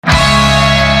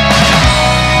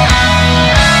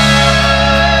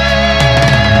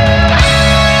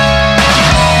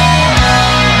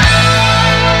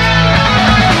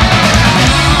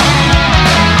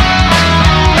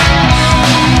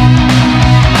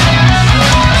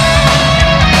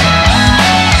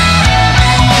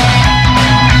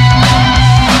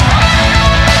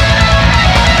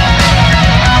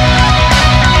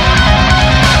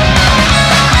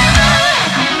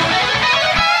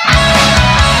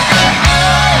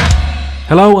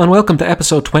Hello and welcome to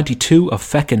episode 22 of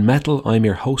Feckin' Metal. I'm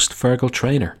your host, Fergal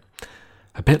Trainer.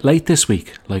 A bit late this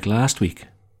week, like last week.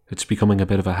 It's becoming a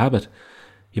bit of a habit.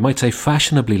 You might say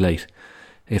fashionably late.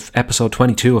 If episode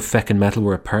 22 of Feckin' Metal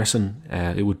were a person,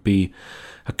 it would be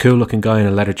a cool looking guy in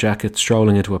a leather jacket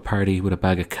strolling into a party with a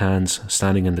bag of cans,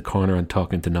 standing in the corner and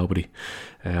talking to nobody.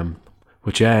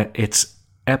 It's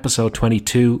episode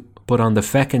 22, but on the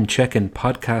Feckin' Checkin'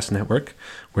 podcast network,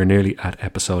 we're nearly at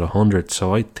episode 100,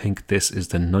 so I think this is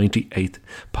the 98th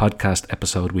podcast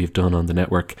episode we've done on the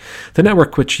network. The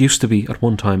network which used to be at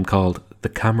one time called the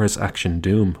Cameras Action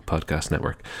Doom podcast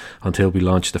network, until we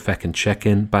launched the Feckin'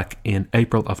 Check-In back in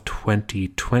April of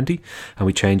 2020, and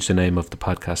we changed the name of the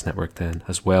podcast network then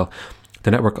as well.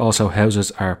 The network also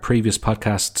houses our previous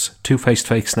podcasts, Two-Faced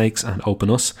Fake Snakes and Open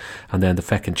Us, and then the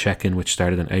Feckin' Check-In, which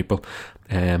started in April.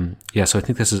 So I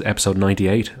think this is episode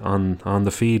 98 on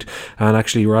the feed, and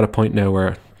actually we're at a point now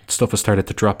where stuff has started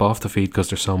to drop off the feed because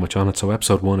there's so much on it. So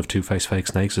episode 1 of Two-Faced Fake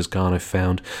Snakes is gone, I've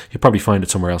found. You'll probably find it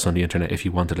somewhere else on the internet if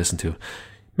you want to listen to it.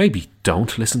 Maybe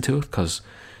don't listen to it because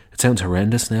it sounds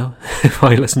horrendous now. If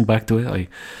I listen back to it,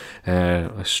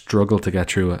 I struggle to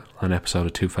get through an episode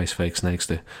of Two-Faced Fake Snakes.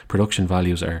 The production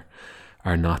values are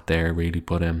not there really,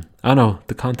 but I know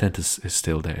the content is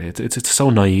still there. It's so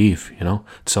naive, you know.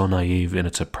 It's so naive in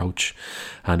its approach,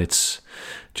 and it's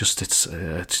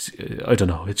I don't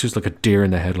know. It's just like a deer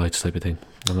in the headlights type of thing.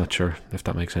 I'm not sure if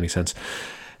that makes any sense.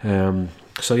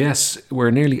 So yes,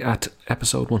 we're nearly at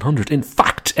episode 100. In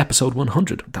fact, episode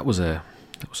 100. That was an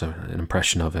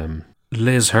impression of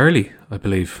Liz Hurley, I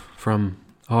believe, from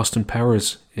Austin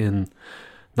Powers in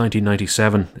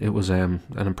 1997. It was an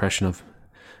impression of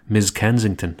Ms.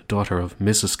 Kensington, daughter of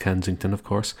Mrs. Kensington, of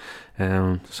course.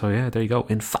 So yeah, there you go.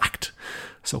 In fact,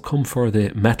 so come for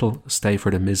the metal, stay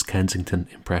for the Ms. Kensington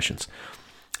impressions.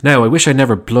 Now, I wish I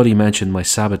never bloody mentioned my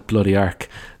Sabbath bloody arc.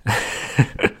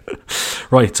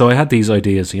 Right, so I had these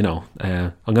ideas, you know.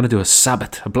 I'm going to do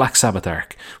a Black Sabbath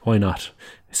arc. Why not?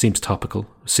 It seems topical,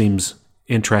 seems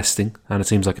interesting, and it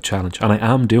seems like a challenge. And I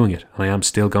am doing it, and I am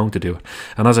still going to do it.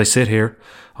 And as I sit here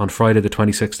on Friday the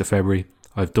 26th of February,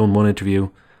 I've done one interview,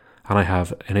 and I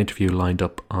have an interview lined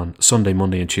up on Sunday,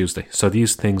 Monday and Tuesday. So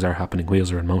these things are happening,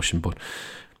 wheels are in motion, but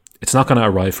it's not going to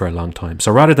arrive for a long time.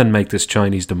 So rather than make this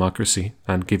Chinese democracy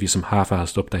and give you some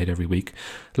half-assed update every week,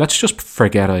 let's just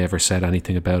forget I ever said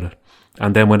anything about it.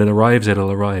 And then when it arrives,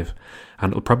 it'll arrive.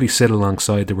 And it'll probably sit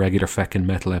alongside the regular Feckin'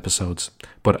 Metal episodes,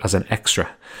 but as an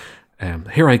extra.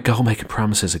 Here I go making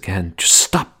promises again. Just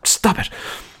stop it.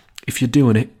 If you're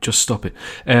doing it, just stop it.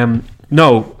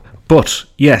 No, but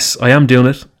yes, I am doing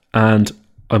it. And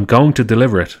I'm going to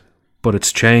deliver it, but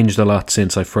it's changed a lot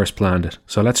since I first planned it.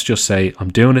 So let's just say I'm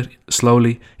doing it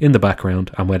slowly in the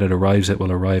background, and when it arrives, it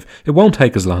will arrive. It won't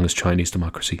take as long as Chinese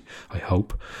democracy, I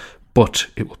hope, but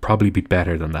it will probably be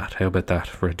better than that. How about that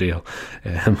for a deal?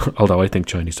 Although I think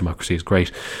Chinese democracy is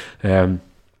great.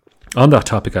 On that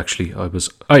topic, actually,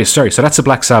 so that's the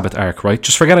Black Sabbath arc, right?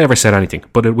 Just forget I ever said anything,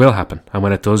 but it will happen. And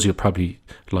when it does, you'll probably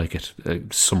like it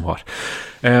somewhat.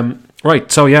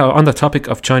 Right, so yeah, on the topic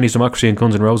of Chinese democracy and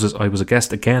Guns N' Roses, I was a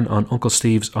guest again on Uncle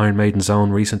Steve's Iron Maiden Zone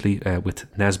recently with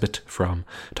Nesbitt from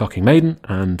Talking Maiden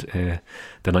and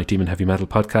the Night Demon Heavy Metal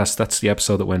podcast. That's the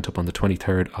episode that went up on the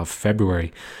 23rd of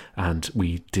February, and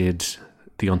we did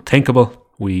the unthinkable.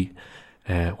 We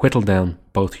whittled down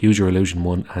both Use Your Illusion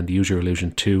 1 and Use Your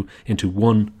Illusion 2 into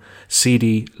one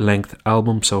CD length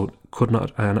album, so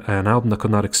an album that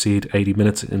could not exceed 80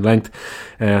 minutes in length.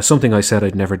 Something I said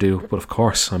I'd never do, but of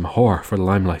course I'm a whore for the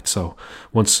limelight. So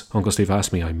once Uncle Steve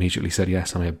asked me, I immediately said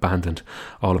yes, and I abandoned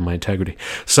all of my integrity.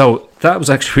 So that was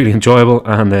actually really enjoyable,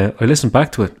 and I listened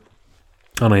back to it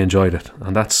and I enjoyed it,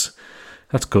 and that's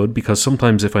good, because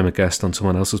sometimes if I'm a guest on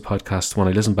someone else's podcast, when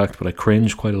I listen back to it, I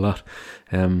cringe quite a lot.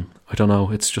 I don't know,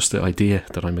 it's just the idea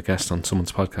that I'm a guest on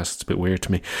someone's podcast. It's a bit weird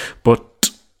to me, but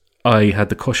I had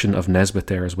the cushion of Nesbitt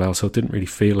there as well, so it didn't really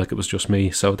feel like it was just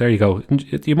me. So there you go.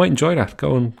 You might enjoy that.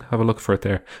 Go and have a look for it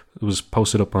there. It was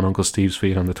posted up on Uncle Steve's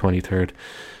feed on the 23rd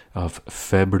of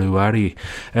February.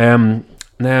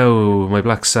 Now, my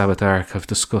Black Sabbath arc, I've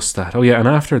discussed that. Oh yeah, and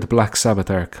after the Black Sabbath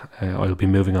arc, I'll be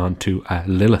moving on to a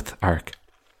Lilith arc.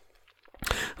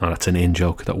 Oh, that's an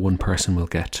in-joke that one person will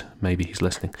get. Maybe he's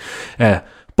listening.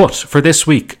 But for this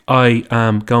week, I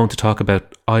am going to talk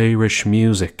about Irish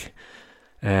music.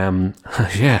 Yeah,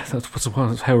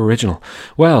 that's how original.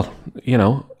 Well, you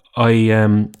know,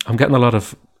 I'm getting a lot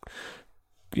of,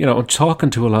 I'm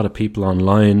talking to a lot of people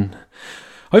online.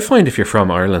 I find if you're from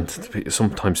Ireland,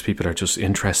 sometimes people are just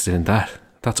interested in that.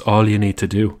 That's all you need to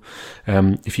do.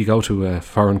 If you go to a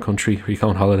foreign country or you go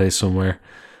on holidays somewhere,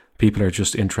 people are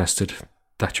just interested.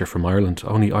 that you're from Ireland.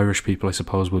 Only Irish people, I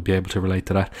suppose, would be able to relate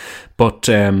to that. But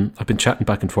I've been chatting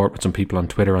back and forth with some people on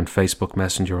Twitter, on Facebook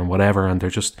Messenger and whatever, and they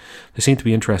seem to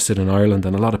be interested in Ireland.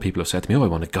 And a lot of people have said to me, oh, I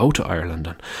want to go to Ireland,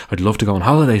 and I'd love to go on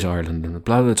holiday to Ireland, and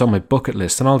blah, blah, it's on my bucket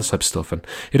list and all this type of stuff. And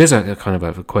it is a kind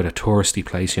of quite a touristy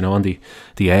place, you know, on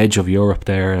the edge of Europe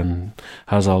there, and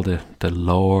has all the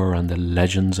lore and the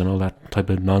legends and all that type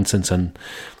of nonsense. And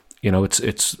you know,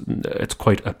 it's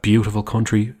quite a beautiful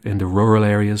country in the rural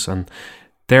areas, and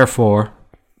therefore,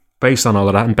 based on all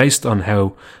of that, and based on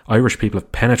how Irish people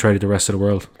have penetrated the rest of the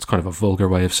world, it's kind of a vulgar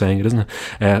way of saying it, isn't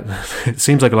it? It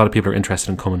seems like a lot of people are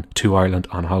interested in coming to Ireland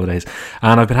on holidays.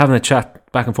 And I've been having a chat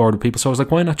back and forward with people, so I was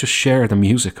like, why not just share the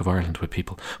music of Ireland with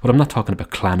people? But I'm not talking about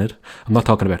Clannad, I'm not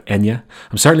talking about Enya,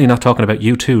 I'm certainly not talking about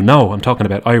U2, no, I'm talking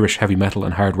about Irish heavy metal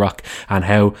and hard rock, and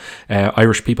how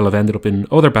Irish people have ended up in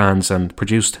other bands and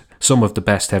produced some of the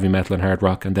best heavy metal and hard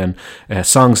rock, and then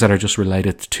songs that are just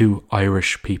related to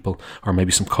Irish people, or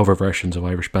maybe some cover versions of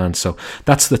Irish bands. So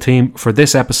that's the theme for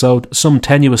this episode. Some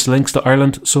tenuous links to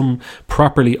Ireland, some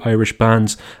properly Irish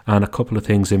bands, and a couple of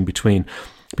things in between.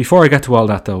 Before I get to all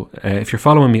that though, if you're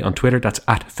following me on Twitter, that's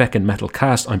at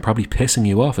 @FeckinMetalCast. I'm probably pissing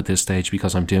you off at this stage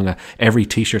because I'm doing a every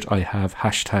t-shirt I have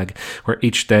hashtag, where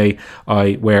each day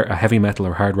I wear a heavy metal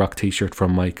or hard rock t-shirt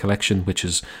from my collection, which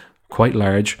is quite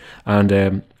large, and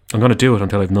I'm going to do it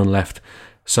until I've none left.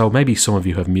 So maybe some of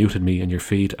you have muted me in your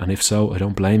feed, and if so, I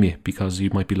don't blame you, because you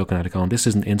might be looking at it going, this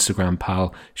isn't Instagram,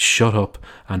 pal, shut up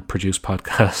and produce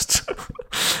podcasts.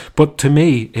 But to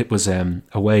me, it was a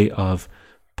way of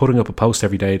putting up a post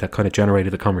every day that kind of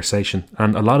generated a conversation,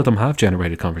 and a lot of them have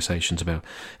generated conversations about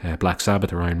Black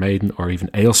Sabbath or Iron Maiden, or even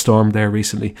Ailstorm there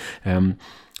recently.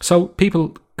 So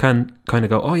people can kind of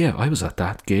go, oh yeah, I was at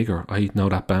that gig, or I know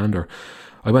that band, or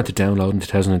I went to Download in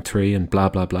 2003 and blah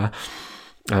blah blah.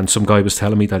 And some guy was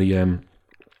telling me that he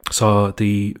saw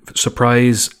the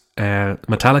surprise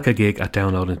Metallica gig at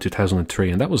Download in 2003,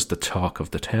 and that was the talk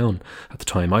of the town at the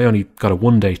time. I only got a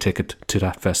one-day ticket to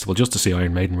that festival just to see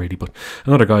Iron Maiden, really, but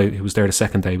another guy who was there the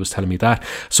second day was telling me that.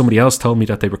 Somebody else told me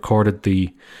that they recorded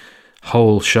the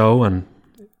whole show and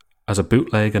as a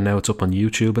bootleg, and now it's up on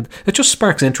YouTube, and it just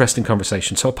sparks interesting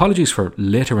conversation. So apologies for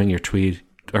littering your tweet,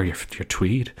 or your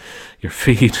feed,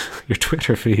 your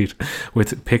Twitter feed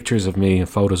with pictures of me and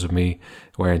photos of me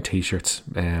wearing t-shirts,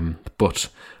 but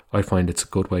I find it's a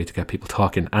good way to get people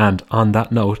talking. And on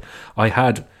that note, I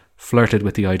had flirted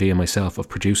with the idea myself of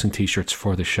producing t-shirts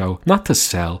for the show, not to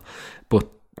sell, but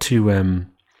to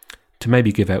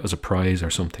maybe give out as a prize or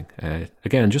something,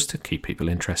 again, just to keep people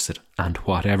interested and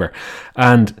whatever.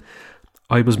 And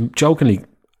I was jokingly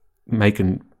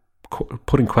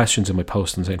putting questions in my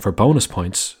post and saying, for bonus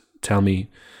points, tell me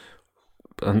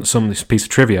and some piece of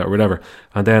trivia or whatever.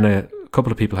 And then a couple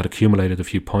of people had accumulated a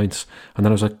few points, and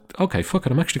then I was like, okay, fuck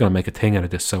it, I'm actually going to make a thing out of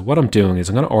this. So what I'm doing is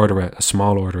I'm going to order a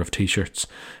small order of t-shirts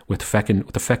with the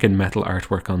Feckin Metal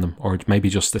artwork on them, or maybe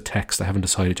just the text. I haven't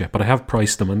decided yet, but I have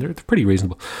priced them and they're pretty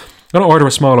reasonable. I'm going to order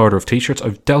a small order of t-shirts.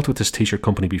 I've dealt with this t-shirt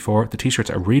company before. The t-shirts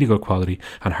are really good quality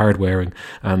and hard wearing,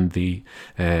 and the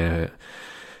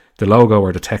logo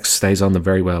or the text stays on them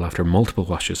very well after multiple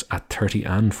washes at 30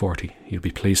 and 40. You'll be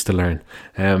pleased to learn.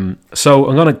 So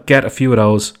I'm going to get a few of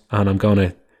those, and I'm going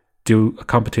to do a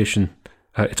competition.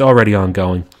 It's already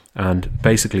ongoing, and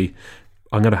basically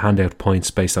I'm going to hand out points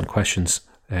based on questions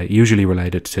usually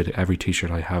related to every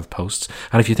t-shirt I have posts.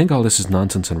 And if you think all this is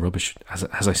nonsense and rubbish,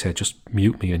 as I said, just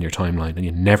mute me in your timeline, and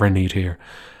you never need to hear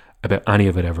about any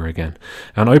of it ever again.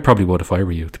 And I probably would if I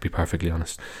were you, to be perfectly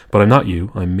honest. But I'm not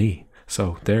you, I'm me.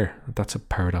 So that's a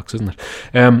paradox, isn't it?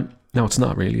 No, it's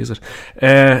not really, is it?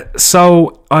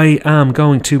 So I am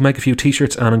going to make a few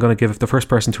t-shirts, and I'm going to give the first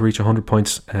person to reach 100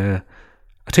 points a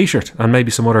t-shirt, and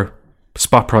maybe some other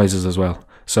spot prizes as well.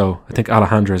 So I think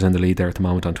Alejandra is in the lead there at the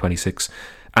moment on 26.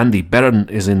 Andy Berron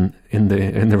is in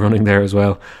the running there as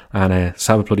well, and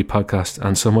Sabbath Bloody Podcast,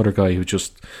 and some other guy who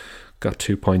just got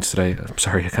 2 points today. I'm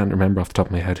sorry, I can't remember off the top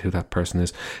of my head who that person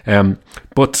is.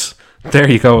 But there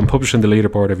you go. I'm publishing the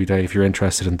leaderboard every day if you're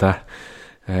interested in that.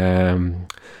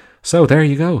 So there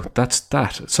you go. That's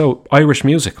that. So Irish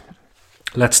music.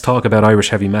 Let's talk about Irish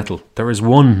heavy metal. There is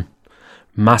one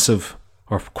massive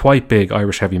or quite big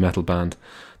Irish heavy metal band.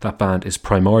 That band is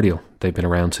Primordial. They've been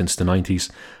around since the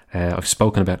 90s. I've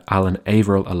spoken about Alan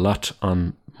Averill a lot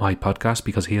on my podcast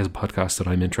because he has a podcast that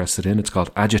I'm interested in. It's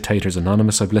called Agitators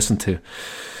Anonymous. I've listened to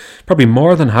probably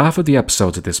more than half of the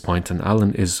episodes at this point, and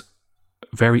Alan is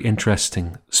a very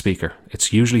interesting speaker.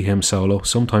 It's usually him solo.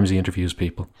 Sometimes he interviews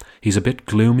people. He's a bit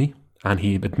gloomy, and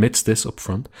he admits this up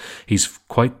front. He's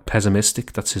quite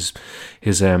pessimistic. That's his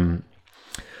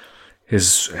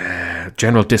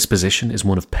general disposition is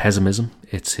one of pessimism.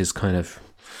 It's his kind of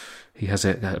he has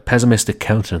a pessimistic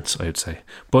countenance, I would say.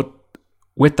 But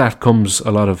with that comes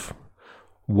a lot of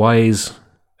wise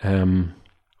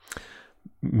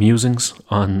musings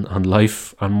on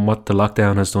life and what the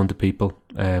lockdown has done to people,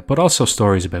 but also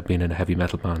stories about being in a heavy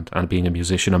metal band and being a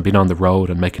musician and being on the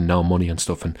road and making no money and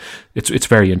stuff, and it's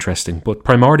very interesting. But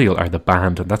Primordial are the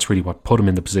band, and that's really what put them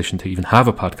in the position to even have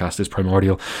a podcast, is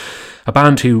Primordial, a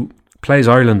band who plays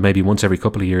Ireland maybe once every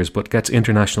couple of years, but gets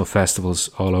international festivals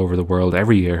all over the world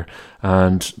every year,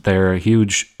 and they're a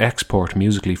huge export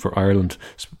musically for Ireland,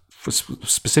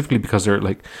 specifically because they're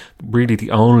like really the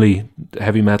only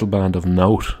heavy metal band of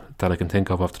note that I can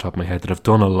think of off the top of my head that have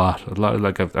done a lot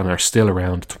like, and are still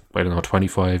around. I don't know,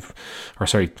 35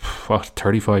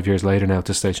 years later now at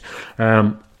this stage.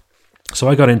 So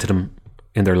I got into them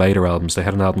in their later albums. They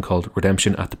had an album called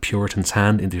Redemption at the Puritan's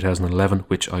Hand in 2011,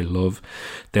 which I love.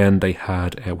 Then they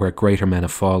had Where Greater Men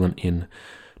Have Fallen in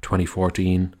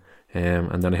 2014,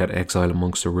 and then they had Exile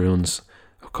Amongst the Ruins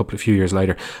a few years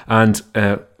later. And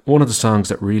one of the songs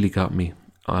that really got me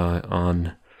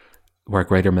on Where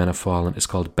Greater Men Have Fallen is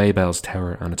called Babel's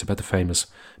Tower, and it's about the famous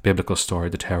biblical story,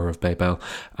 the Tower of Babel.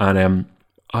 And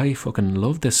I fucking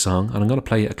love this song, and I'm going to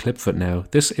play a clip of it now.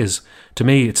 This is, to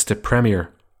me, it's the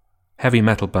premier heavy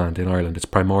metal band in Ireland. It's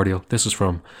Primordial. This is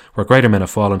from Where Greater Men Have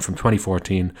Fallen from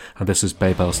 2014, and this is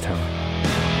Babel's Tower.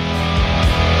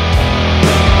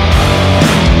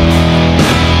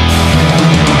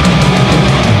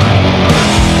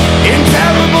 In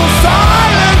terrible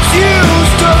silence you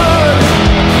stood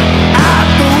at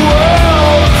the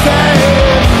world's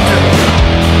end,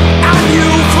 and you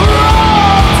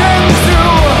crawled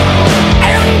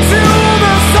into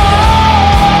the sun,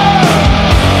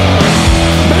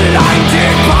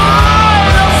 blinded by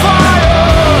the fire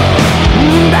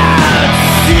that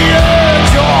seared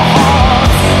your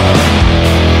heart,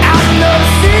 and the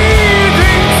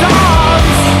seething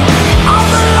tongues of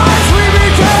the lies we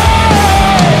became.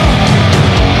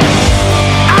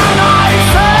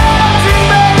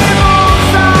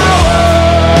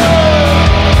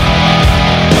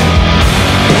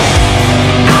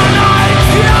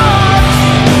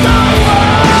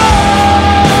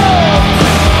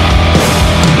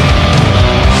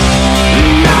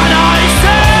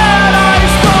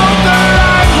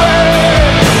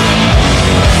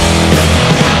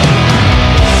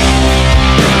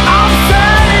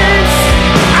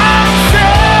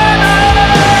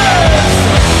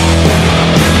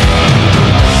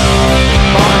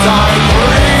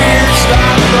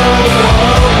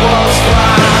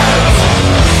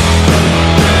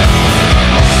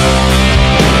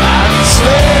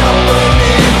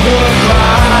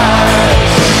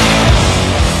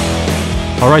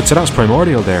 Alright, so that's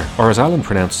Primordial there, or as Alan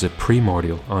pronounces it,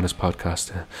 Primordial on his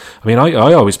podcast. I mean,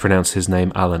 I always pronounce his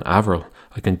name Alan Averill.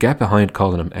 I can get behind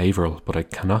calling him Averill, but I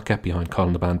cannot get behind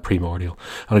calling the band Primordial.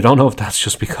 And I don't know if that's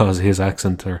just because his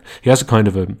accent, or he has a kind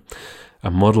of a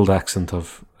muddled accent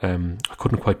of, I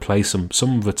couldn't quite place him.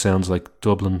 Some of it sounds like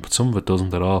Dublin, but some of it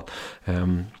doesn't at all.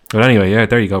 But anyway, yeah,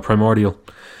 there you go, Primordial.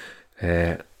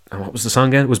 And what was the song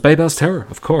again? It was Babel's Tower,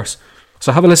 of course.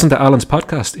 So have a listen to Alan's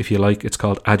podcast if you like. It's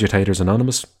called Agitators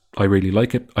Anonymous. I really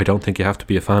like it. I don't think you have to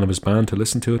be a fan of his band to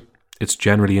listen to it. It's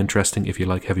generally interesting if you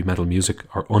like heavy metal music,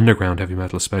 or underground heavy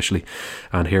metal especially,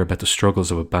 and hear about the struggles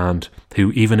of a band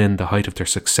who, even in the height of their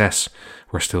success,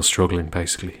 were still struggling,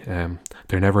 basically.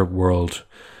 They're never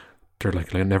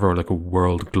never like a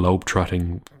world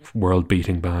globe-trotting,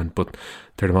 world-beating band, but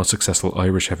they're the most successful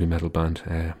Irish heavy metal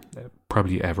band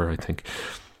probably ever, I think.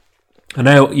 And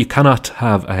now, you cannot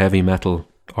have a heavy metal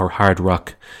or hard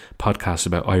rock podcast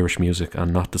about Irish music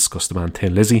and not discuss the band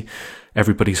Thin Lizzy.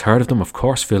 Everybody's heard of them, of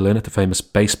course. Phil Lynott, the famous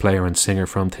bass player and singer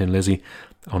from Thin Lizzy,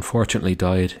 unfortunately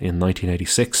died in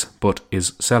 1986, but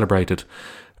is celebrated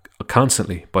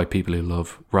constantly by people who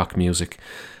love rock music.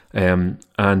 And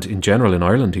in general in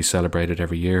Ireland, he's celebrated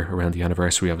every year around the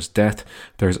anniversary of his death.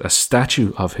 There's a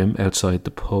statue of him outside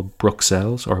the pub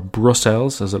Bruxelles, or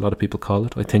Brussels as a lot of people call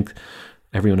it. I think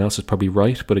everyone else is probably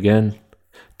right, but again,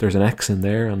 there's an X in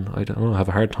there, and I don't know, I have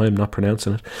a hard time not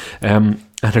pronouncing it. And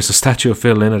there's a statue of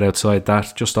Phil Lynott outside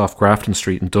that, just off Grafton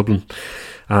Street in Dublin.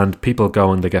 And people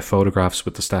go and they get photographs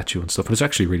with the statue and stuff. And it's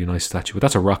actually a really nice statue. But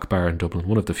that's a rock bar in Dublin,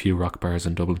 one of the few rock bars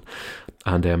in Dublin.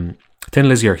 And Thin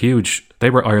Lizzy are huge. They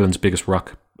were Ireland's biggest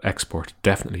rock export,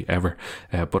 definitely ever.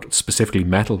 But specifically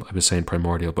metal, I was saying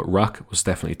Primordial, but rock was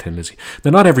definitely Thin Lizzy. Now,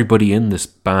 not everybody in this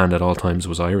band at all times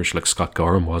was Irish, like Scott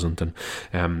Gorham wasn't. And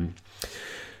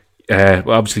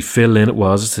well, obviously Phil Lynott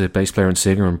was the bass player and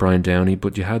singer, and Brian Downey,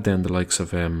 but you had then the likes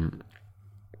of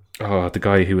the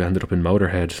guy who ended up in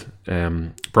Motorhead,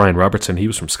 Brian Robertson, he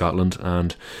was from Scotland,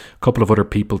 and a couple of other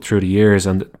people through the years,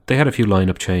 and they had a few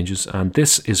lineup changes, and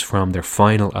this is from their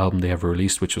final album they ever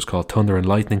released, which was called Thunder and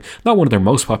Lightning. Not one of their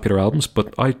most popular albums,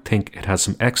 but I think it has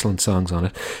some excellent songs on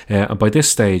it. And by this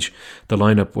stage, the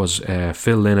lineup was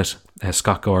Phil Lynott,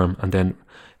 Scott Gorham, and then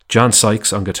John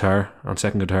Sykes on guitar, on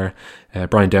second guitar,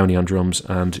 Brian Downey on drums,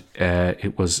 and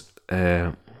it was...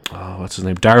 what's his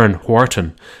name? Darren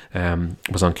Wharton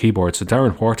was on keyboard. So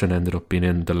Darren Wharton ended up being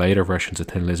in the later versions of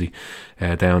Thin Lizzy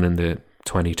down in the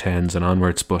 2010s and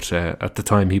onwards. But at the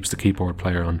time, he was the keyboard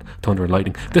player on Thunder and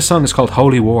Lightning. This song is called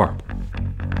Holy War.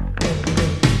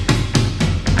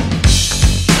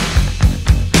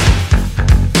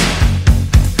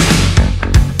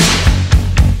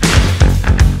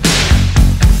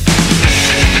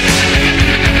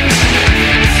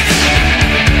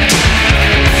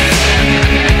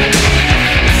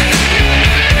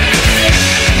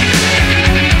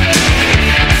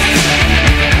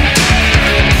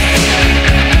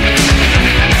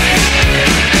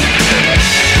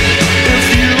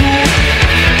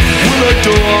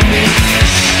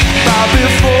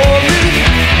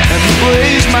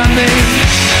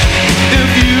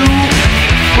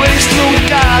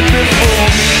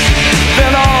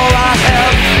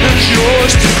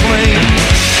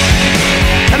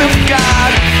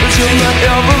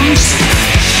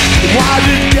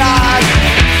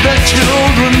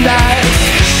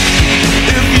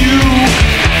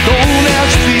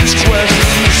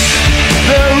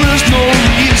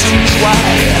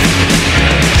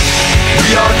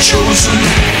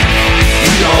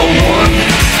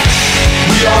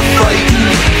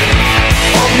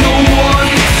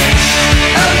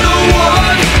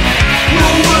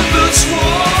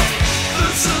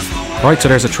 Right, so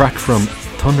there's a track from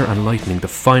Thunder and Lightning, the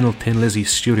final Thin Lizzy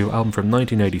studio album from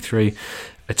 1983.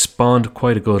 It spawned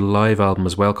quite a good live album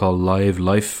as well called Live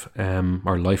Life,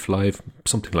 or Life Live,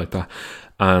 something like that.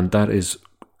 And that is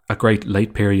a great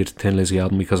late period Thin Lizzy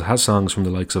album because it has songs from the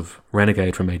likes of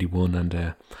Renegade from 81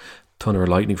 and Thunder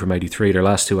and Lightning from 83, their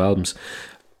last two albums,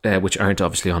 which aren't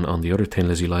obviously on the other Thin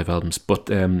Lizzy live albums. But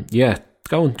yeah,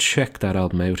 go and check that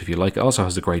album out if you like. It also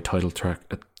has a great title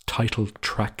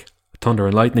track, Thunder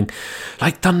and Lightning,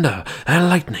 like thunder and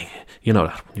lightning. You know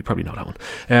that. You probably know that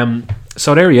one.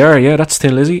 So there you are. Yeah, that's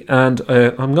Thin Lizzy, and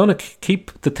I'm going to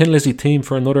keep the Thin Lizzy theme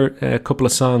for another couple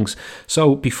of songs.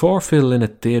 So before Phil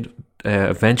Lynott did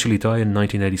eventually die in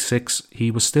 1986, he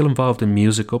was still involved in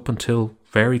music up until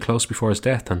very close before his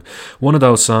death, and one of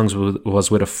those songs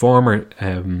was with a former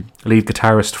lead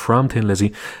guitarist from Thin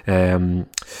Lizzy.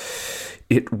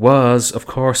 It was, of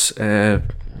course,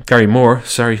 Gary Moore.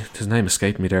 Sorry, his name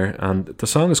escaped me there. And the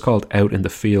song is called Out in the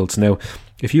Fields. Now,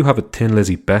 if you have a Thin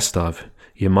Lizzy best of,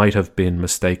 you might have been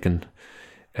mistaken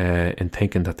in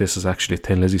thinking that this is actually a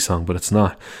Thin Lizzy song, but it's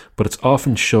not. But it's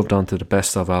often shoved onto the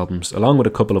best of albums, along with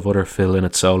a couple of other Phil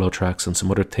Lynott solo tracks and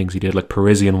some other things he did, like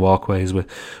Parisian Walkways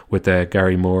with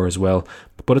Gary Moore as well.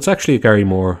 But it's actually a Gary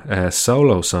Moore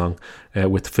solo song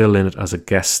with Phil Lynott as a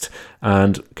guest.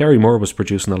 And Gary Moore was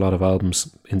producing a lot of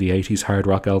albums in the 80s, hard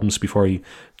rock albums, before he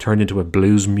turned into a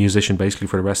blues musician basically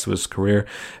for the rest of his career.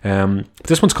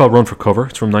 This one's called Run for Cover.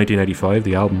 It's from 1985,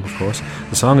 the album, of course.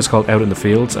 The song is called Out in the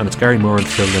Fields, and it's Gary Moore and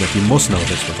Phil Lynott. You must know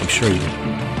this one, I'm sure you do.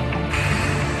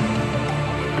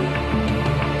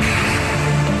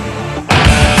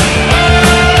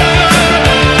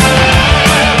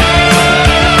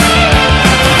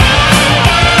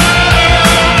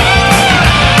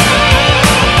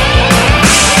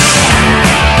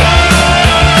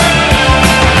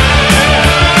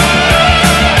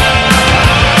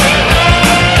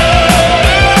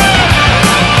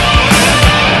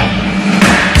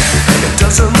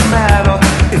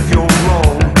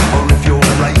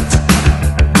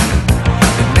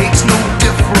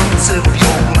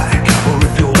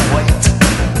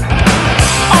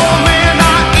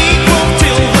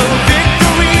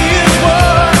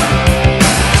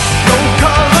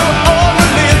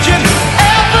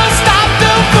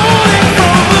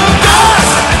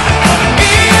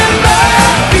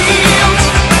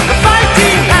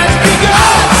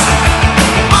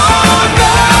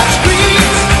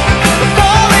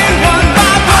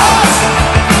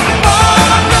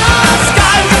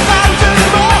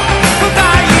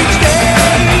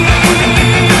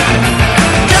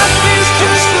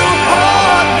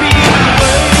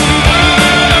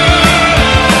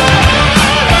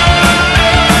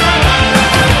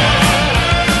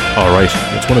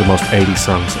 One of the most 80s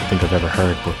songs I think I've ever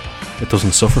heard, but it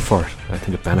doesn't suffer for it. I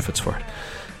think it benefits for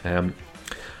it.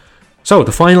 So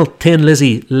the final Thin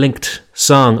Lizzy linked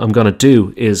song I'm going to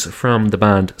do is from the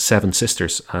band Seven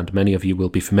Sisters, and many of you will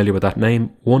be familiar with that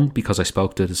name. One, because I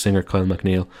spoke to the singer Kyle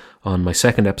MacNeil on my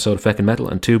second episode of Feckin' Metal,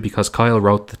 and two, because Kyle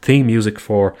wrote the theme music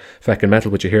for Feckin' Metal,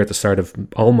 which you hear at the start of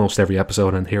almost every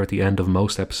episode and here at the end of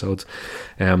most episodes.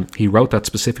 He wrote that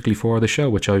specifically for the show,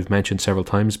 which I've mentioned several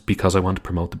times because I want to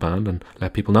promote the band and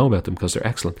let people know about them because they're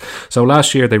excellent. So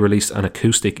last year they released an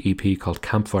acoustic EP called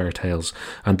Campfire Tales,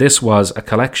 and this was a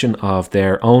collection of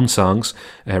their own songs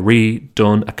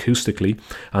redone acoustically,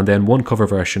 and then one cover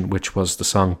version, which was the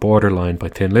song Borderline by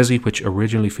Thin Lizzy, which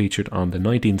originally featured on the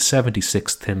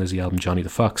 1976 Thin Lizzy album Johnny the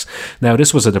Fox. Now,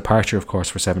 this was a departure, of course,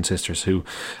 for Seven Sisters, who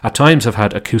at times have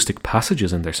had acoustic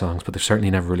passages in their songs, but they've certainly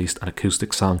never released an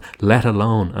acoustic song, let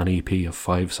alone an EP of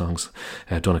 5 songs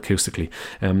done acoustically.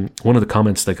 One of the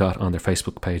comments they got on their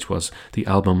Facebook page was the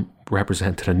album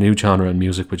represented a new genre in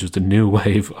music, which was the new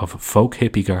wave of folk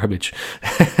hippie garbage.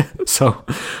 So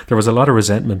there was a lot of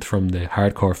resentment from the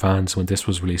hardcore fans when this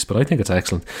was released, but I think it's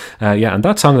excellent. And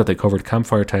that song that they covered,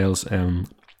 Campfire Tales, on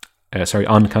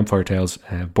Campfire Tales,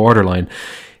 Borderline,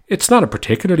 it's not a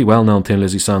particularly well-known Thin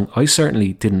Lizzy song. I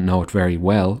certainly didn't know it very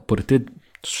well, but it did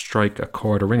strike a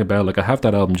chord or ring a bell. Like, I have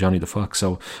that album Johnny the Fox,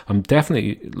 so I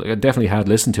definitely had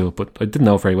listened to it, but I didn't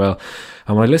know it very well.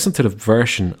 And when I listened to the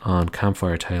version on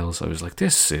Campfire Tales, I was like,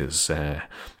 this is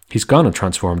he's gone and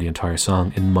transformed the entire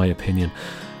song, in my opinion.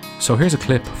 So here's a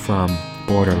clip from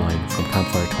Borderline from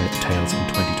Campfire Tales in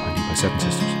 2020 by Seven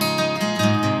Sisters.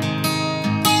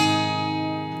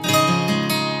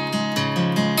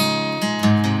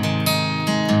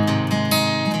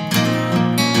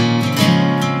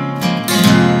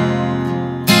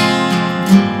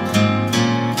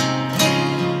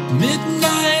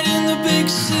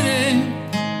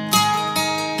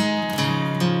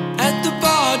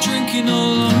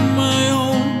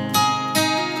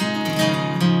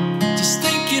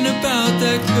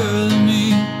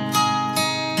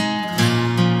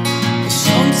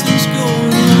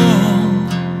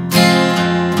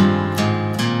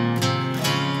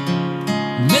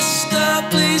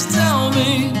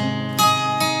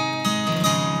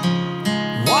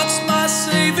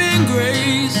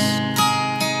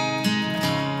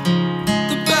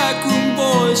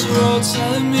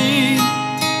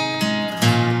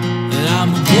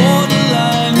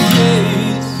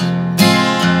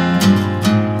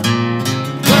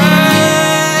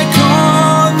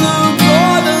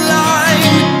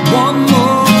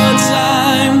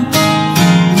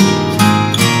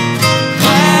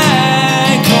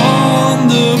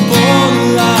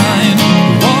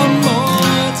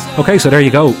 Okay, so there you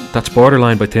go. That's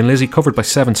Borderline by Thin Lizzy, covered by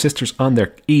Seven Sisters on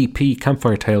their EP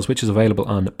Campfire Tales, which is available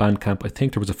on Bandcamp. I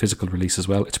think there was a physical release as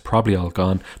well. It's probably all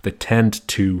gone. They tend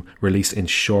to release in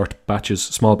short batches,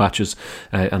 small batches,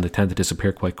 and they tend to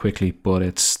disappear quite quickly, but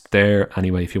it's there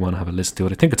anyway if you want to have a listen to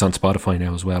it. I think it's on Spotify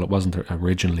now as well. It wasn't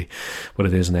originally, but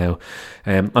it is now.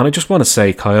 And I just want to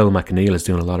say Kyle MacNeil is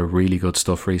doing a lot of really good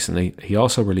stuff recently. He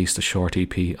also released a short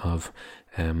EP of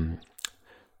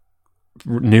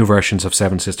new versions of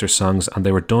Seven Sisters songs, and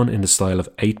they were done in the style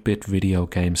of 8-bit video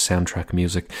game soundtrack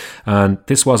music. And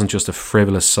this wasn't just a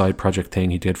frivolous side project thing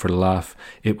he did for the laugh.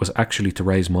 It was actually to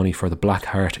raise money for the Black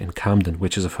Heart in Camden,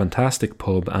 which is a fantastic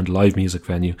pub and live music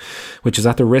venue, which is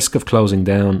at the risk of closing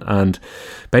down. And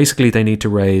basically they need to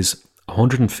raise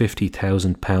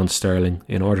 £150,000 sterling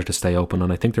in order to stay open,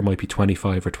 and I think there might be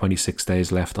 25 or 26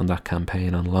 days left on that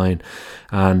campaign online.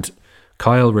 And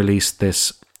Kyle released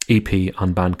this EP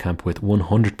on Bandcamp with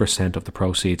 100% of the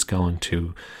proceeds going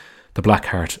to the Black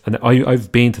Heart. And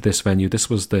I've been to this venue. This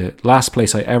was the last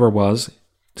place I ever was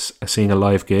seeing a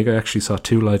live gig. I actually saw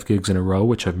 2 live gigs in a row,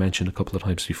 which I've mentioned a couple of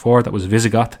times before. That was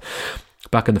Visigoth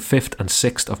back on the 5th and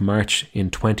 6th of March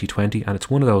in 2020, and it's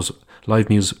one of those live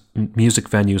music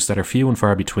venues that are few and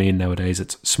far between nowadays.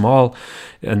 It's small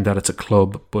and that it's a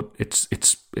club, but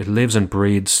it lives and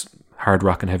breathes hard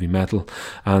rock and heavy metal,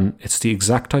 and it's the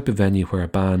exact type of venue where a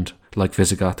band like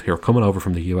Visigoth, who are coming over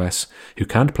from the US, who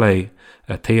can't play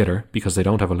a theatre because they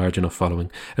don't have a large enough following,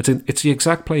 it's the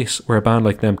exact place where a band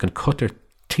like them can cut their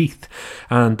teeth,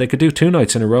 and they could do 2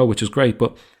 nights in a row, which is great.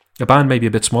 But a band maybe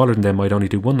a bit smaller than them might only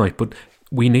do 1 night, but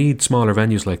we need smaller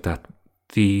venues like that.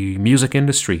 The music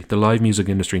industry, the live music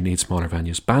industry, needs smaller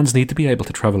venues. Bands need to be able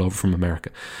to travel over from America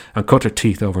and cut their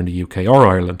teeth over in the UK or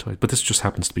Ireland, but this just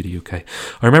happens to be the UK.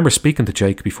 I remember speaking to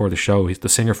Jake before the show, he's the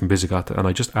singer from Visigoth, and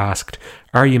I just asked,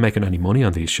 are you making any money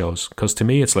on these shows? Because to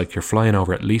me it's like you're flying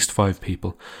over at least 5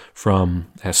 people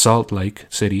from Salt Lake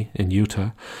City in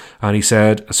Utah, and he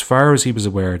said as far as he was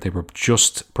aware they were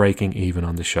just breaking even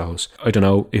on the shows. I don't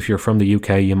know, if you're from the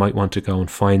UK you might want to go and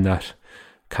find that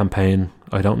campaign.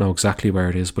 I don't know exactly where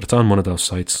it is, but it's on one of those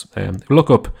sites. Look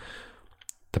up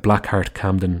the Black Heart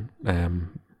Camden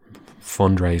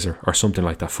fundraiser or something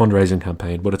like that, fundraising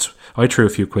campaign. But I threw a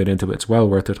few quid into it. It's well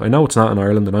worth it. I know it's not in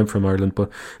Ireland and I'm from Ireland, but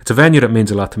it's a venue that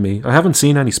means a lot to me. I haven't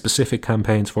seen any specific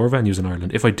campaigns for venues in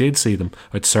Ireland. If I did see them,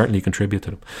 I'd certainly contribute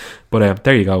to them. But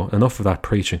there you go, enough of that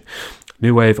preaching.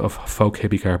 New wave of folk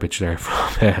hippie garbage there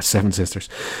from Seven Sisters.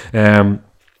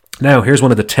 Now, here's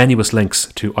one of the tenuous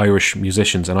links to Irish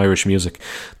musicians and Irish music.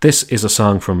 This is a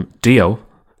song from Dio,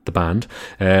 the band,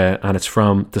 and it's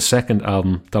from the second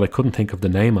album that I couldn't think of the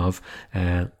name of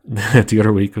the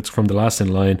other week. It's from The Last in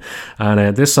Line,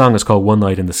 and this song is called One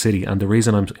Night in the City, and the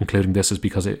reason I'm including this is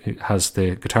because it has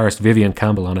the guitarist Vivian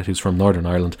Campbell on it, who's from Northern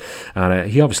Ireland, and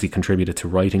he obviously contributed to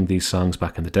writing these songs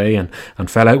back in the day and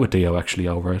fell out with Dio actually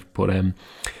over it, but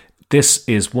this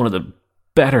is one of the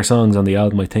better songs on the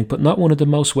album, I think, but not one of the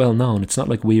most well known. It's not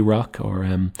like We Rock or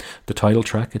the title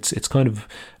track. It's kind of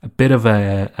a bit of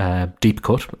a deep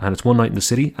cut, and it's One Night in the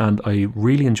City, and I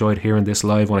really enjoyed hearing this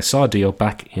live when I saw Dio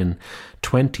back in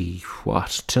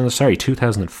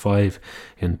 2005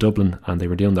 in Dublin, and they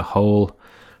were doing the whole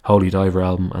Holy Diver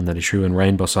album, and then they threw in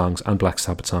Rainbow songs and Black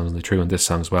Sabbath songs, and they threw in this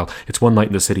song as well. It's One Night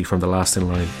in the City from The Last in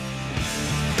Line.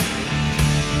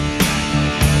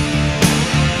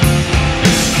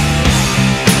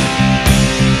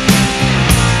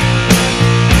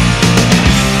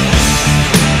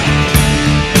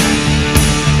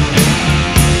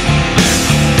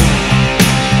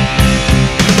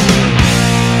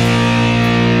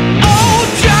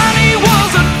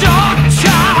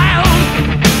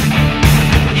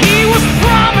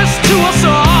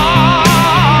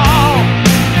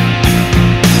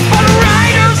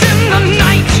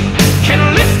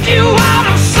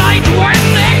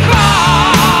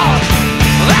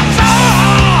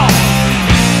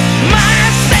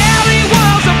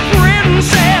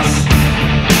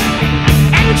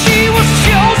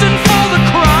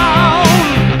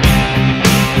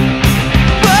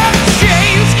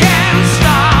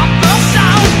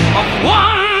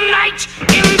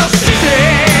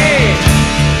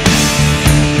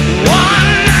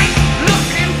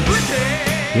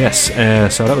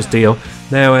 Yes, so that was Dio.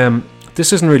 Now,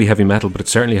 this isn't really heavy metal, but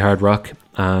it's certainly hard rock.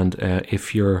 And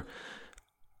if you're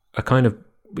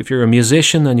a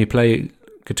musician and you play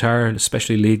guitar,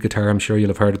 especially lead guitar, I'm sure you'll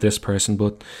have heard of this person.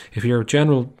 But if you're a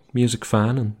general music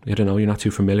fan and you're not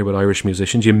too familiar with Irish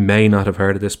musicians, you may not have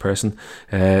heard of this person.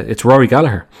 It's Rory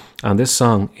Gallagher, and this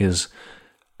song is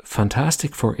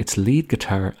fantastic for its lead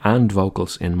guitar and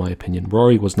vocals, in my opinion.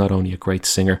 Rory was not only a great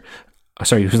singer.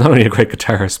 He was not only a great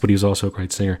guitarist, but he was also a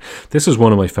great singer. This is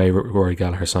one of my favourite Rory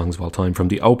Gallagher songs of all time, from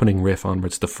the opening riff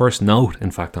onwards, the first note,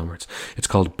 in fact, onwards. It's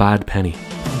called Bad Penny.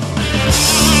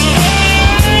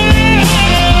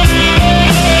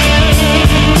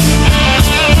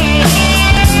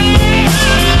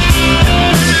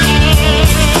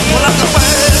 Well, after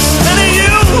finding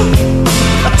you,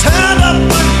 I turned up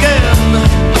again.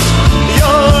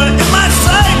 You're in my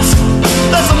sights,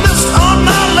 there's a mist on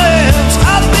my lens.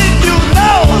 I think you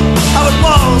know how it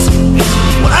was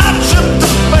when I tripped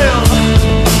and fell.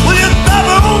 Well, you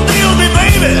double deal me,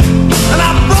 baby, and I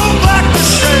broke like a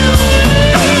shell.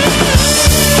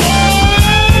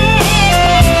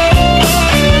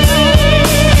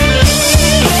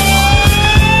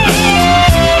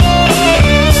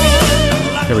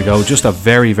 There we go, just a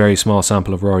very, very small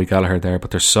sample of Rory Gallagher there,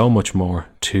 but there's so much more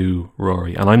to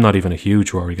Rory. And I'm not even a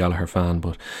huge Rory Gallagher fan,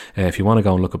 but if you want to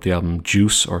go and look up the album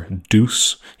Juice, or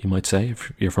Deuce, you might say,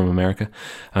 if you're from America,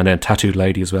 and then Tattooed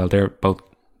Lady as well, they're both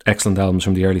excellent albums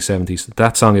from the early 70s.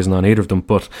 That song isn't on either of them,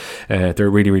 but they're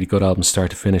really, really good albums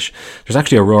start to finish. There's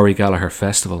actually a Rory Gallagher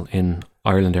festival in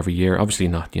Ireland every year, obviously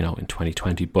not, in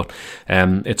 2020, but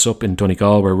it's up in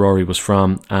Donegal, where Rory was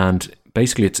from, and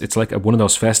basically it's like one of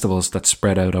those festivals that's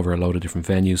spread out over a load of different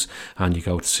venues, and you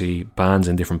go to see bands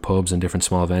in different pubs and different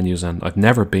small venues. And I've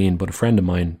never been, but a friend of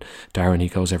mine, Darren, he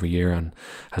goes every year and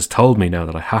has told me now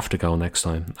that I have to go next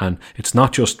time. And it's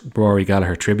not just Rory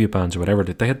Gallagher tribute bands or whatever.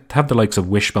 They have the likes of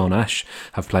Wishbone Ash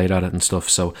have played at it and stuff,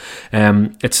 so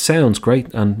it sounds great.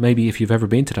 And maybe if you've ever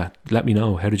been to that, let me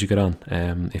know, how did you get on,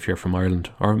 if you're from Ireland,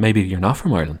 or maybe you're not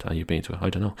from Ireland and you've been to it, I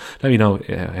don't know, let me know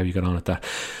how you got on at that.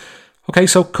 Okay,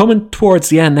 so coming towards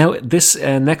the end now, this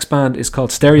next band is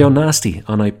called Stereo Nasty,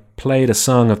 and I played a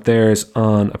song of theirs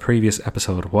on a previous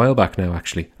episode a while back now,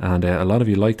 actually, and a lot of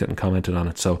you liked it and commented on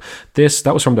it. So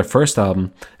that was from their first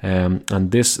album,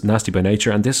 and this, Nasty by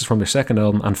Nature, and this is from their second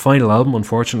album and final album.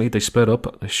 Unfortunately, they split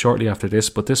up shortly after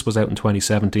this, but this was out in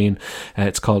 2017.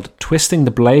 It's called Twisting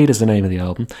the Blade is the name of the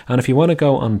album, and if you want to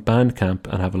go on Bandcamp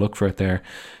and have a look for it there,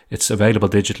 It's available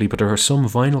digitally, but there are some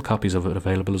vinyl copies of it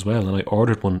available as well. And I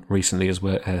ordered one recently as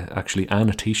well, actually, and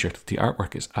a t-shirt. The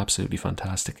artwork is absolutely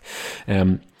fantastic.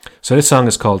 So this song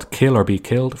is called Kill or Be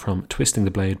Killed from Twisting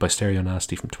the Blade by Stereo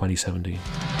Nasty from 2017.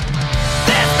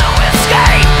 There's no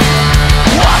escape,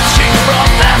 watching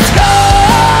from the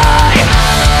sky.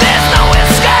 There's no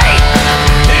escape,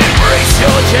 embrace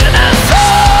your genocide.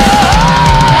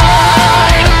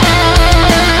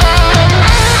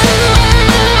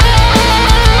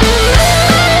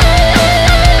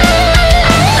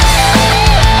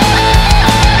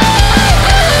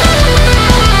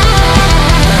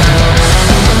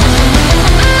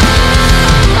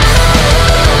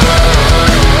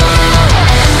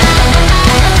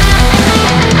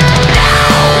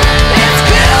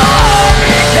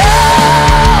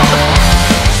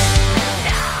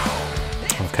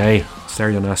 Okay,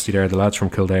 Stereo Nasty there, the lads from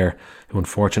Kildare, who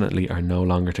unfortunately are no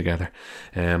longer together.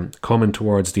 Coming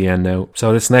towards the end now.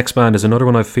 So this next band is another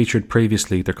one I've featured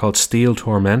previously. They're called Steel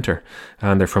Tormentor,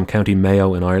 and they're from County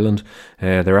Mayo in Ireland.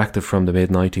 They're active from the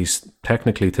mid-90s,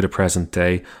 technically to the present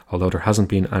day, although there hasn't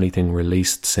been anything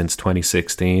released since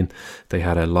 2016. They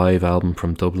had a live album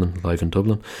from Dublin, live in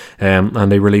Dublin,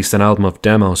 and they released an album of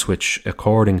demos, which,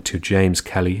 according to James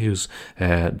Kelly, who's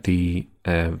the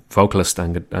vocalist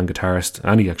and guitarist,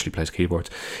 and he actually plays keyboards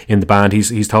in the band,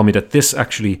 he's told me that this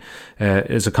actually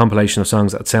is a compilation of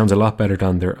songs that sounds a lot better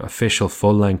than their official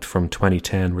full length from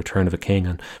 2010, Return of a King,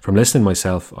 and from listening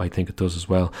myself I think it does as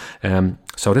well.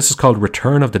 So this is called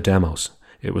Return of the Demos.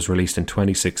 It was released in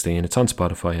 2016. It's on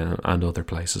Spotify and other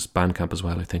places, Bandcamp as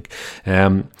well, I think.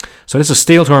 So this is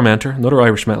Steel Tormentor, another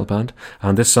Irish metal band,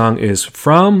 and this song is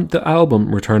from the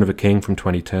album Return of a King from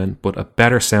 2010, but a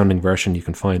better sounding version you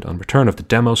can find on Return of the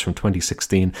Demos from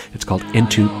 2016. It's called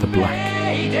Into the Black.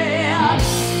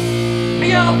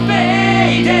 You're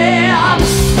fading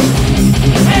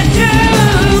into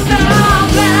the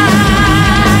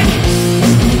black.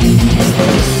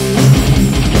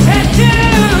 Into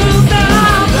the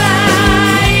black.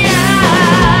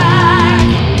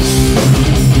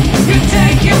 You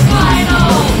take your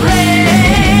final breath.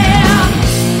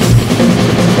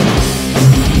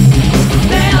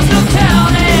 There's no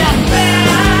turning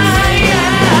back.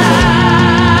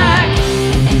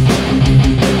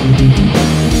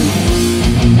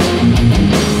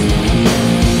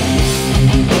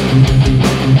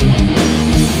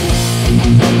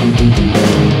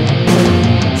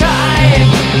 Time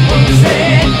will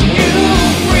set you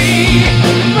free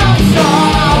from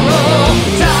sorrow.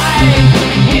 Time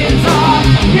is on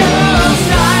your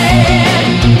side.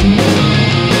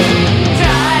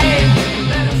 Time,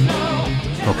 let us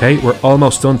know. Okay, we're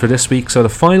almost done for this week. So the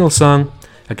final song,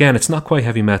 again, it's not quite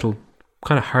heavy metal,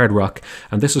 kind of hard rock,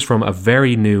 and this is from a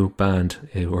very new band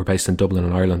who are based in Dublin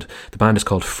in Ireland. The band is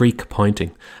called Freak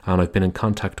Pointing, and I've been in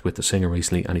contact with the singer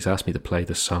recently, and he's asked me to play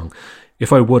this song,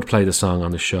 if I would play the song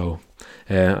on the show.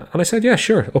 And I said, yeah,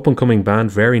 sure. Up and coming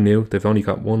band, very new. They've only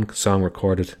got one song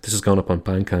recorded. This is going up on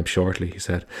Bandcamp shortly, he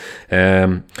said. So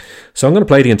I'm going to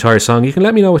play the entire song. You can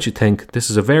let me know what you think. This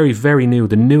is a very, very new,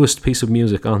 the newest piece of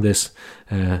music on this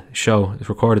show. It's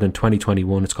recorded in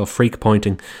 2021. It's called Freak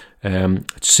Pointing.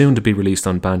 It's soon to be released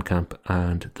on Bandcamp,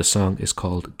 and the song is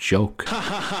called Joke.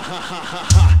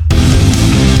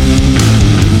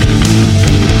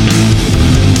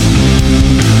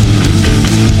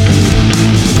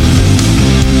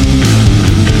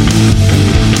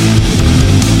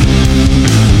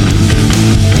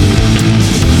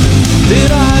 Did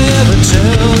I ever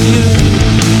tell you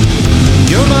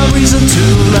you're my reason to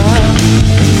laugh?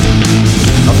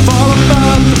 I fall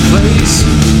about the place,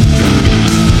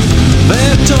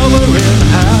 bent over in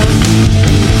half.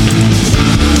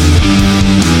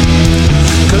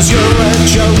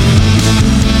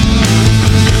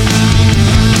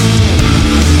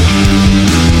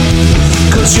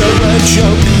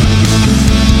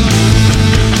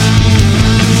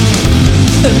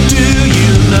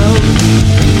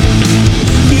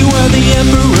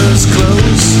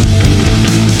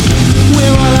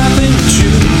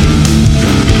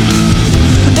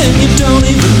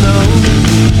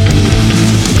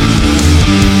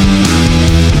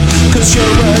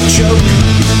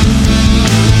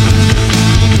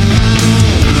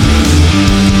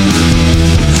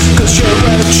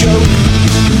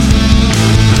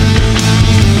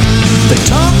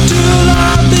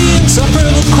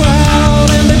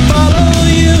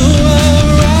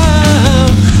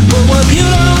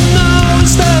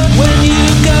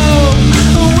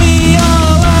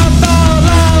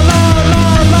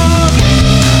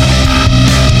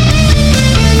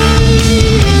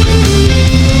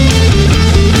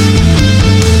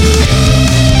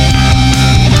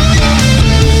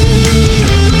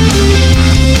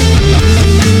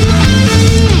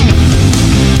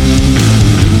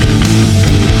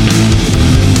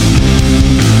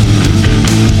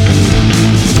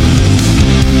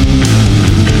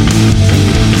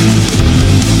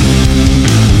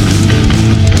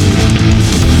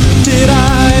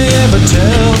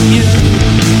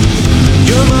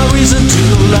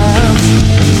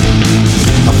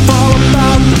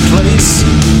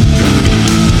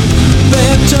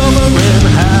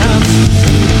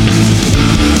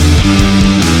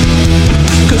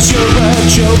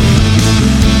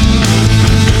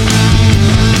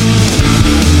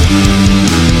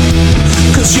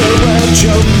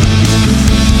 joke.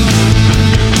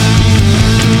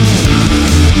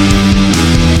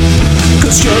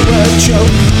 Cause you're a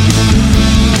joke.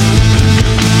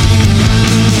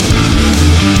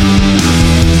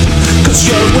 Cause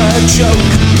you're a joke.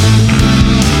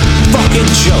 Fucking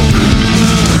joke.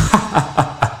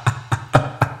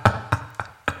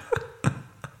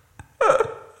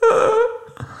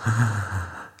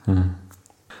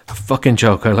 Fucking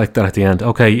joke. I like that at the end.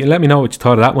 Okay, let me know what you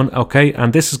thought of that one. Okay,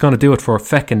 and this is going to do it for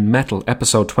Feckin' Metal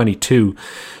episode 22.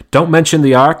 Don't mention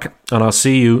the Ark, and I'll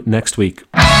see you next week.